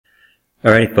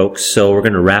Alrighty, folks. So we're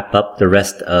going to wrap up the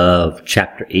rest of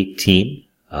chapter 18,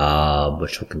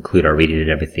 which will conclude our reading and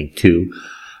everything too.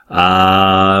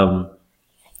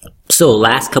 So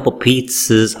last couple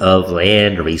pieces of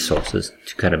land resources,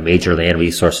 two kind of major land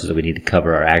resources that we need to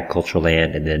cover are agricultural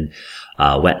land and then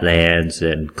wetlands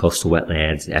and coastal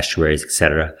wetlands and estuaries,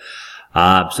 etc.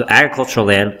 So agricultural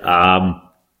land,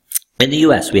 in the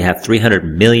U.S. we have 300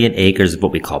 million acres of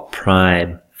what we call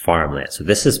prime farmland. So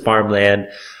this is farmland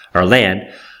or land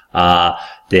that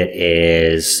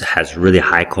has really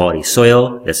high quality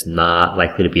soil. That's not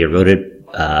likely to be eroded,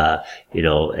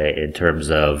 in terms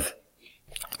of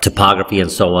topography and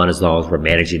so on, as long as we're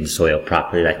managing the soil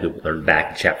properly, like we learned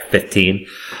back in chapter 15.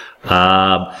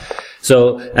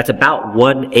 So that's about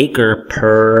 1 acre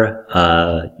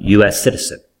per U.S.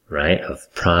 citizen, right,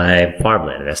 of prime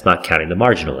farmland, and that's not counting the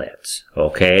marginal lands.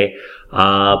 Okay,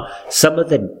 some of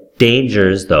the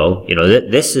dangers, though,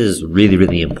 this is really,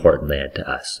 really important land to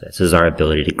us. This is our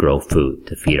ability to grow food,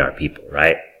 to feed our people,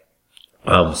 right?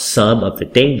 Some of the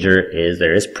danger is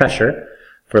there is pressure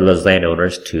for those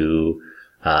landowners to,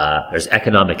 there's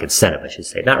economic incentive, I should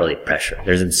say, not really pressure.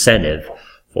 There's incentive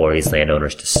for these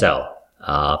landowners to sell,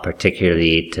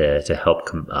 particularly to help,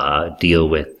 deal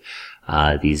with,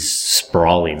 these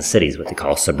sprawling cities, what they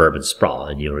call suburban sprawl.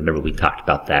 And you'll remember we talked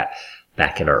about that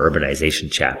back in our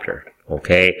urbanization chapter.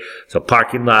 Okay, so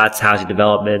parking lots, housing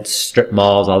developments, strip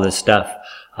malls, all this stuff,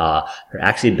 they're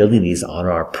actually building these on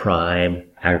our prime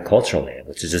agricultural land,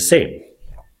 which is the same.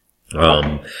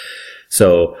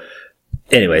 So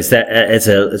anyways, it's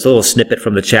a little snippet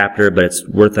from the chapter, but it's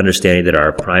worth understanding that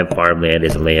our prime farmland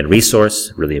is a land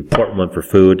resource, really important one for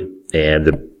food, and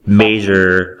the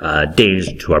major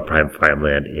danger to our prime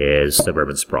farmland is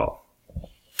suburban sprawl.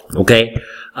 Okay,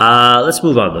 let's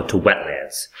move on though to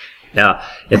wetlands. Now,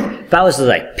 if I was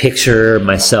to picture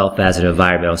myself as an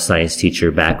environmental science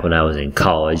teacher back when I was in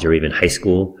college or even high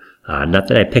school, not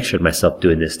that I pictured myself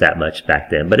doing this that much back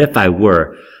then, but if I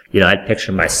were, I'd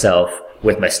picture myself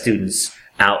with my students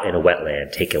out in a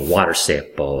wetland taking water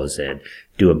samples and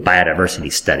doing biodiversity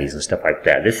studies and stuff like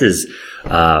that. This is,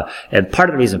 and part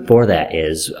of the reason for that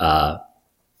is,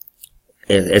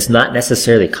 it's not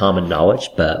necessarily common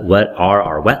knowledge, but what are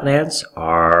our wetlands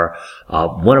are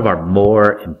one of our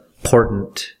more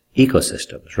important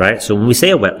ecosystems, right? So when we say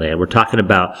a wetland, we're talking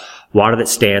about water that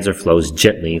stands or flows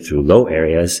gently through low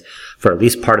areas for at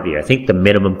least part of the year. I think the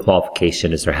minimum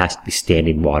qualification is there has to be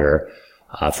standing water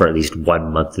for at least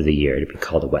 1 month of the year to be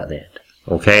called a wetland.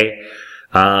 Okay?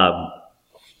 Now,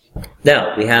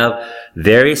 we have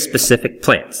very specific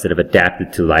plants that have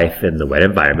adapted to life in the wet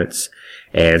environments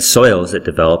and soils that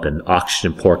develop in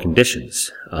oxygen-poor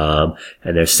conditions, and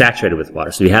they're saturated with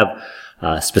water. So we have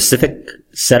a specific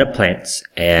set of plants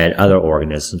and other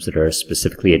organisms that are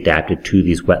specifically adapted to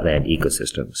these wetland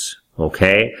ecosystems.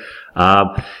 Okay?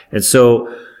 And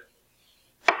so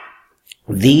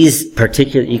these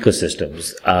particular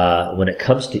ecosystems, when it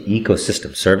comes to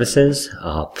ecosystem services,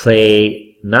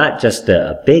 play not just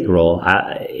a big role,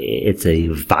 it's a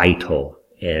vital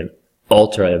and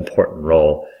ultra important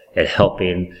role in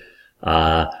helping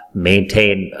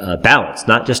maintain balance,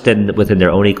 not just within their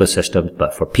own ecosystems,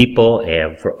 but for people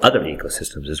and for other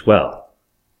ecosystems as well.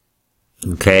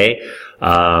 Okay,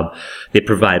 they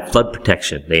provide flood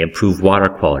protection, they improve water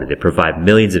quality, they provide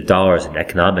millions of dollars in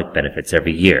economic benefits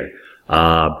every year.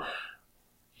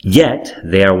 Yet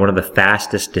they are one of the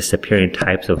fastest disappearing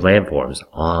types of landforms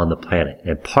on the planet,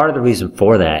 and part of the reason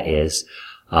for that is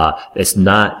it's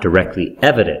not directly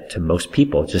evident to most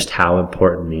people just how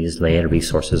important these land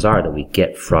resources are that we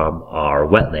get from our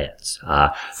wetlands.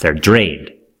 They're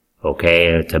drained,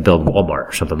 okay, to build Walmart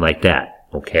or something like that,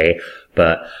 okay?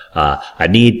 But I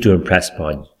need to impress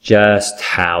upon just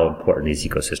how important these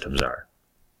ecosystems are.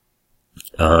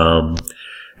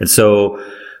 And so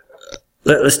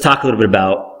let's talk a little bit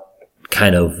about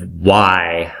kind of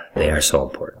why they are so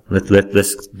important.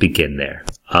 Let's begin there.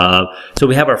 So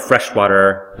we have our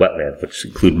freshwater wetlands, which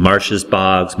include marshes,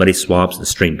 bogs, muddy swamps, and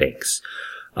stream banks.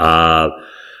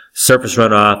 Surface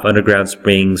runoff, underground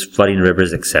springs, flooding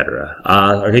rivers, etc.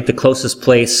 I think the closest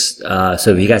place, so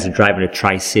if you guys are driving to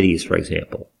Tri-Cities, for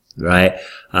example, right?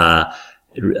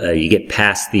 You get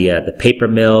past the paper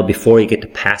mill before you get to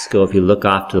Pasco. If you look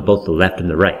off to both the left and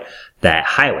the right, that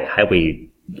highway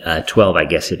 12, I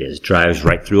guess it is, drives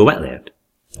right through a wetland.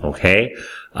 Okay?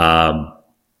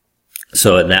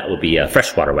 So that will be a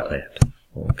freshwater wetland.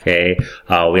 Okay?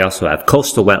 We also have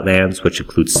coastal wetlands, which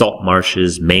include salt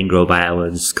marshes, mangrove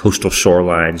islands, coastal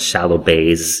shorelines, shallow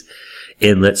bays,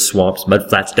 inlets, swamps,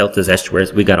 mudflats, deltas,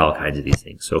 estuaries. We got all kinds of these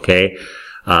things. Okay?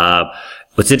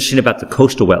 What's interesting about the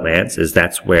coastal wetlands is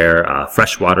that's where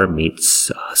freshwater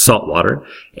meets saltwater.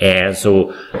 And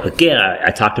so, again,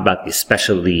 I talked about the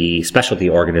specialty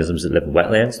organisms that live in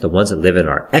wetlands. The ones that live in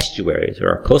our estuaries or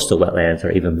our coastal wetlands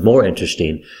are even more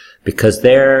interesting because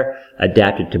they're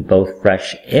adapted to both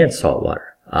fresh and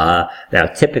saltwater. Now,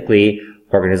 typically,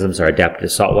 organisms are adapted to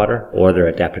saltwater or they're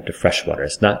adapted to freshwater.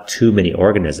 It's not too many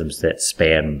organisms that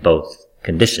span both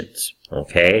conditions,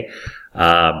 okay?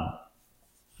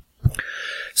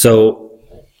 So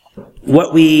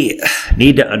what we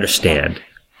need to understand,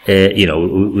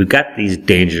 we've got these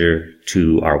danger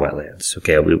to our wetlands.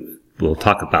 Okay, we'll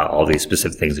talk about all these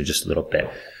specific things in just a little bit.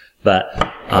 But,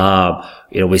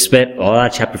 we spent a lot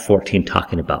of chapter 14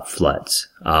 talking about floods.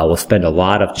 We'll spend a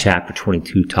lot of chapter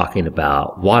 22 talking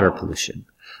about water pollution.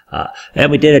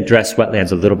 And we did address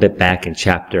wetlands a little bit back in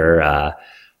chapter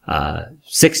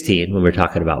 16 when we were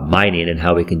talking about mining and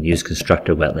how we can use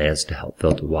constructed wetlands to help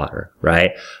filter water,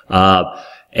 right? And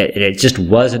it just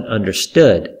wasn't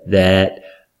understood that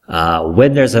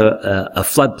when there's a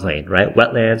floodplain, right?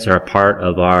 Wetlands are a part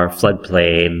of our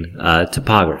floodplain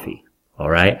topography, all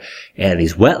right? And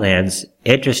these wetlands,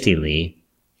 interestingly,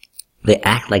 they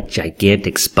act like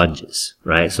gigantic sponges,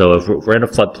 right? So if we're in a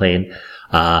floodplain,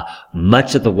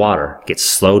 much of the water gets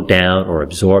slowed down or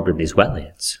absorbed in these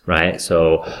wetlands, right?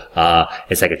 So,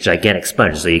 it's like a gigantic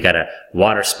sponge. So you got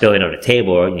water spilling on a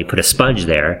table, and you put a sponge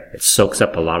there, it soaks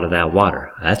up a lot of that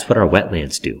water. That's what our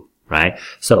wetlands do, right?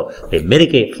 So they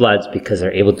mitigate floods because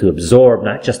they're able to absorb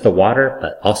not just the water,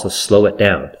 but also slow it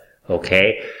down,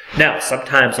 okay? Now,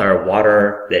 sometimes our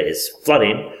water that is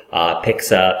flooding,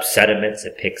 picks up sediments,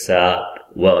 it picks up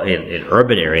in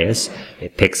urban areas,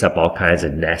 it picks up all kinds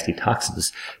of nasty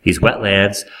toxins. These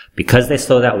wetlands, because they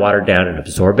slow that water down and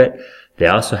absorb it, they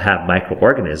also have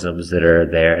microorganisms that are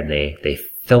there and they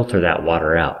filter that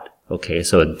water out. Okay,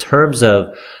 so in terms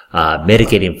of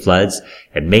mitigating floods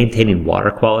and maintaining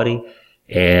water quality,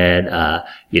 and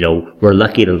we're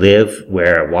lucky to live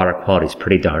where water quality is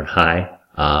pretty darn high.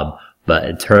 But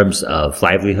in terms of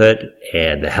livelihood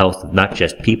and the health of not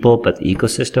just people, but the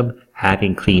ecosystem,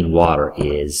 having clean water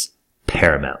is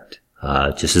paramount.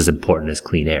 Just as important as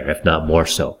clean air, if not more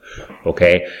so.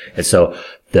 Okay? And so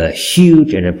the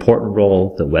huge and important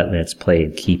role that wetlands play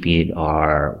in keeping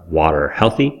our water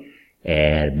healthy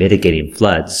and mitigating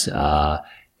floods,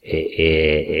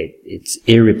 it's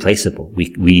irreplaceable.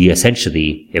 We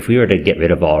essentially, if we were to get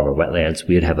rid of all of our wetlands,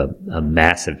 we would have a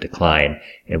massive decline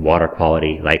in water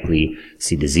quality, likely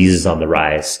see diseases on the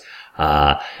rise.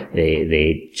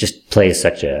 They just play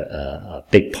such a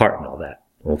big part in all that.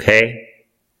 Okay?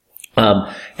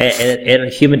 And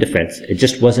in human defense, it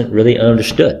just wasn't really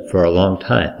understood for a long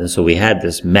time. And so we had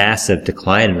this massive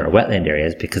decline in our wetland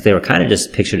areas because they were kind of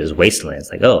just pictured as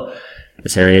wastelands. Like, oh,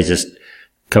 this area is just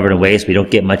covered in waste. We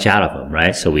don't get much out of them,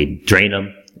 right? So we drain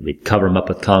them, we cover them up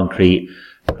with concrete,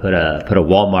 put a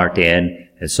Walmart in,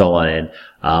 and so on. And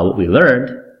what we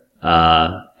learned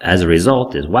as a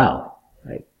result is, wow,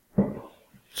 right?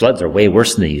 Floods are way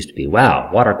worse than they used to be.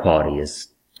 Wow, water quality has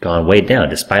gone way down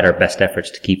despite our best efforts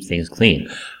to keep things clean.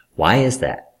 Why is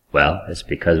that? Well, it's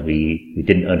because we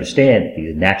didn't understand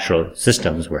these natural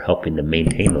systems were helping to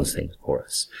maintain those things for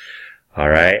us. All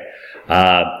right.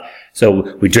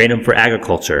 So we drain them for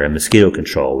agriculture and mosquito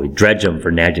control. We dredge them for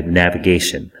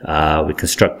navigation. We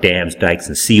construct dams, dikes,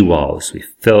 and seawalls. We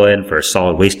fill in for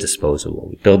solid waste disposal.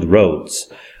 We build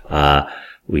roads.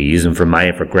 We use them for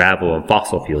mining for gravel and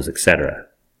fossil fuels, etc.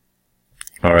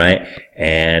 All right.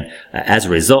 And as a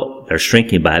result, they're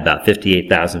shrinking by about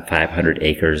 58,500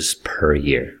 acres per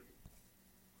year.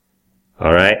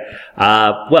 All right.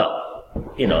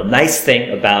 Nice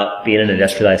thing about being an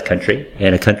industrialized country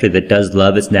and a country that does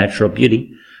love its natural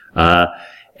beauty,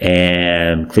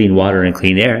 and clean water and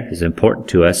clean air is important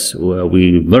to us.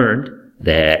 We learned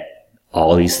that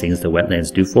all these things the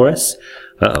wetlands do for us.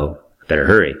 Better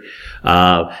hurry.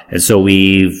 And so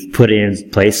we've put in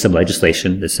place some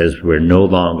legislation that says we're no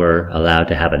longer allowed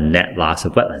to have a net loss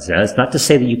of wetlands. Now, that's not to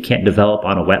say that you can't develop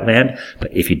on a wetland,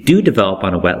 but if you do develop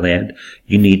on a wetland,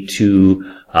 you need to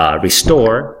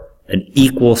restore an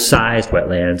equal-sized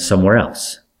wetland somewhere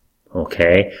else.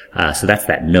 Okay? So that's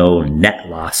that no net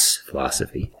loss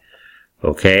philosophy.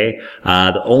 Okay?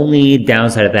 The only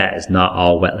downside of that is not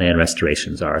all wetland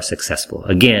restorations are successful.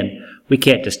 Again, we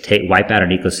can't just wipe out an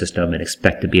ecosystem and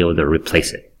expect to be able to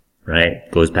replace it. Right?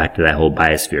 Goes back to that whole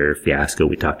biosphere fiasco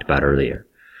we talked about earlier.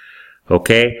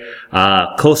 Okay?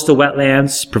 Coastal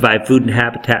wetlands provide food and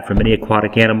habitat for many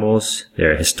aquatic animals.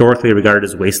 They're historically regarded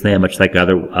as wasteland, much like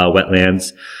other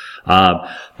wetlands.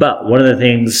 But one of the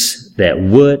things that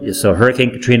so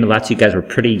Hurricane Katrina, lots of you guys were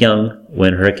pretty young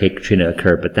when Hurricane Katrina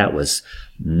occurred, but that was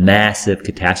massive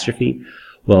catastrophe.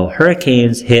 Well,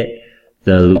 hurricanes hit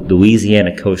the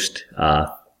Louisiana coast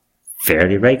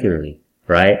fairly regularly,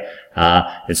 right?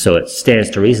 And so it stands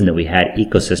to reason that we had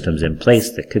ecosystems in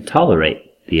place that could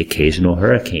tolerate the occasional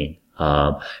hurricane.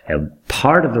 And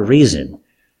part of the reason,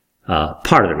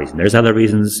 there's other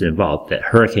reasons involved, that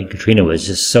Hurricane Katrina was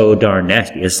just so darn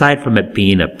nasty, aside from it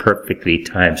being a perfectly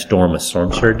timed storm with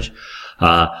storm surge,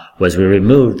 was we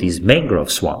removed these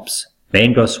mangrove swamps.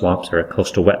 Mangrove swamps are a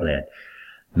coastal wetland.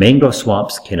 Mangrove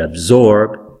swamps can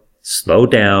absorb, slow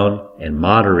down, and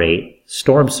moderate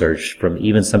storm surge from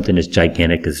even something as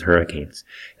gigantic as hurricanes.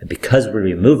 And because we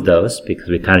removed those, because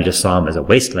we kind of just saw them as a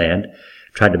wasteland,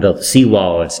 tried to build a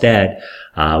seawall instead,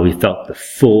 we felt the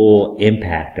full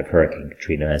impact of Hurricane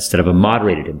Katrina instead of a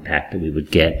moderated impact that we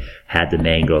would get had the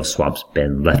mangrove swamps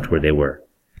been left where they were.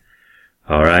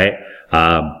 All right.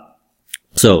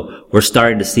 So we're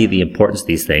starting to see the importance of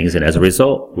these things, and as a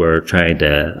result, we're trying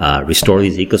to restore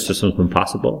these ecosystems when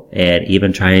possible, and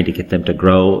even trying to get them to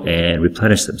grow and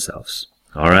replenish themselves.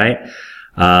 All right.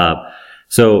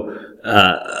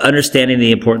 Understanding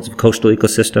the importance of coastal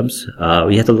ecosystems,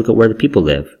 we have to look at where the people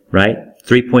live, right?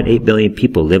 3.8 billion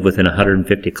people live within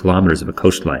 150 kilometers of a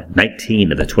coastline.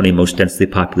 19 of the 20 most densely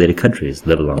populated countries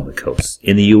live along the coast.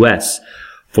 In the U.S.,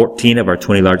 14 of our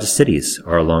 20 largest cities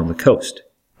are along the coast,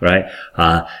 right?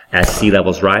 As sea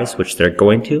levels rise, which they're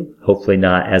going to, hopefully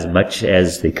not as much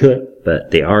as they could,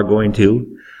 but they are going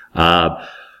to,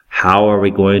 how are we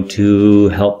going to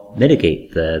help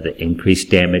mitigate the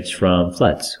increased damage from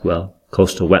floods? Well,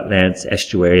 coastal wetlands,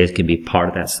 estuaries can be part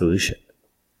of that solution.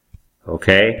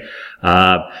 Okay?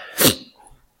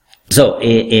 So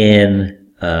in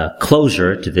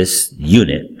closure to this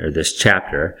unit, or this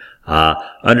chapter,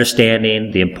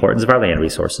 understanding the importance of our land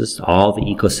resources, all the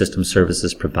ecosystem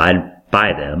services provided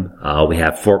by them, we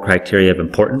have 4 criteria of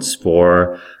importance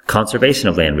for conservation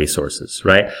of land resources,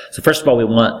 right? So first of all, we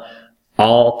want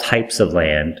all types of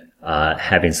land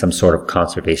having some sort of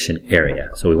conservation area.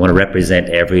 So we want to represent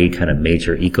every kind of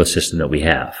major ecosystem that we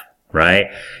have, right?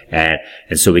 And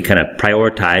so we kind of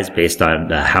prioritize based on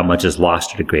how much is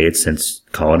lost or degraded since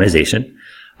colonization,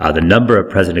 the number of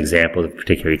present examples of a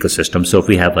particular ecosystem. So if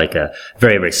we have like a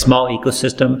very, very small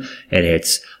ecosystem and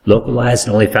it's localized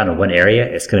and only found in one area,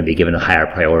 it's going to be given a higher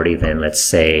priority than, let's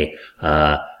say,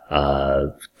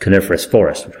 coniferous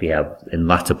forest, which we have in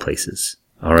lots of places.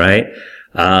 All right.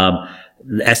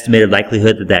 The estimated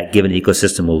likelihood that given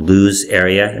ecosystem will lose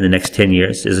area in the next 10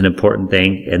 years is an important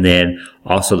thing. And then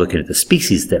also looking at the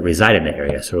species that reside in the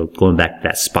area. So going back to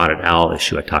that spotted owl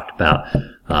issue I talked about,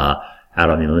 out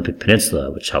on the Olympic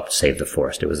Peninsula, which helped save the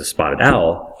forest. It was a spotted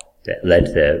owl that led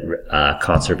to the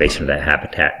conservation of that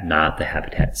habitat, not the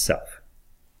habitat itself.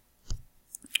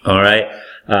 All right.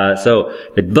 So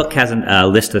the book has a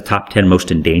list of the top 10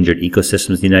 most endangered ecosystems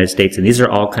in the United States, and these are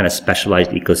all kind of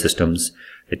specialized ecosystems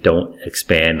that don't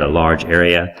expand a large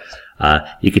area.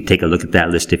 You could take a look at that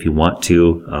list if you want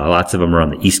to. Lots of them are on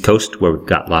the East Coast, where we've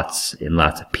got lots and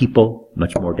lots of people,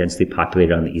 much more densely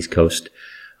populated on the East Coast.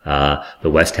 The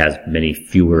West has many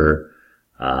fewer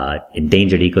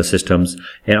endangered ecosystems,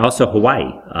 and also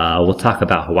Hawaii. We'll talk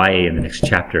about Hawaii in the next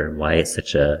chapter and why it's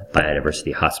such a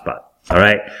biodiversity hotspot. All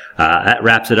right, that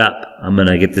wraps it up. I'm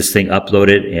gonna get this thing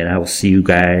uploaded, and I will see you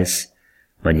guys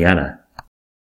mañana.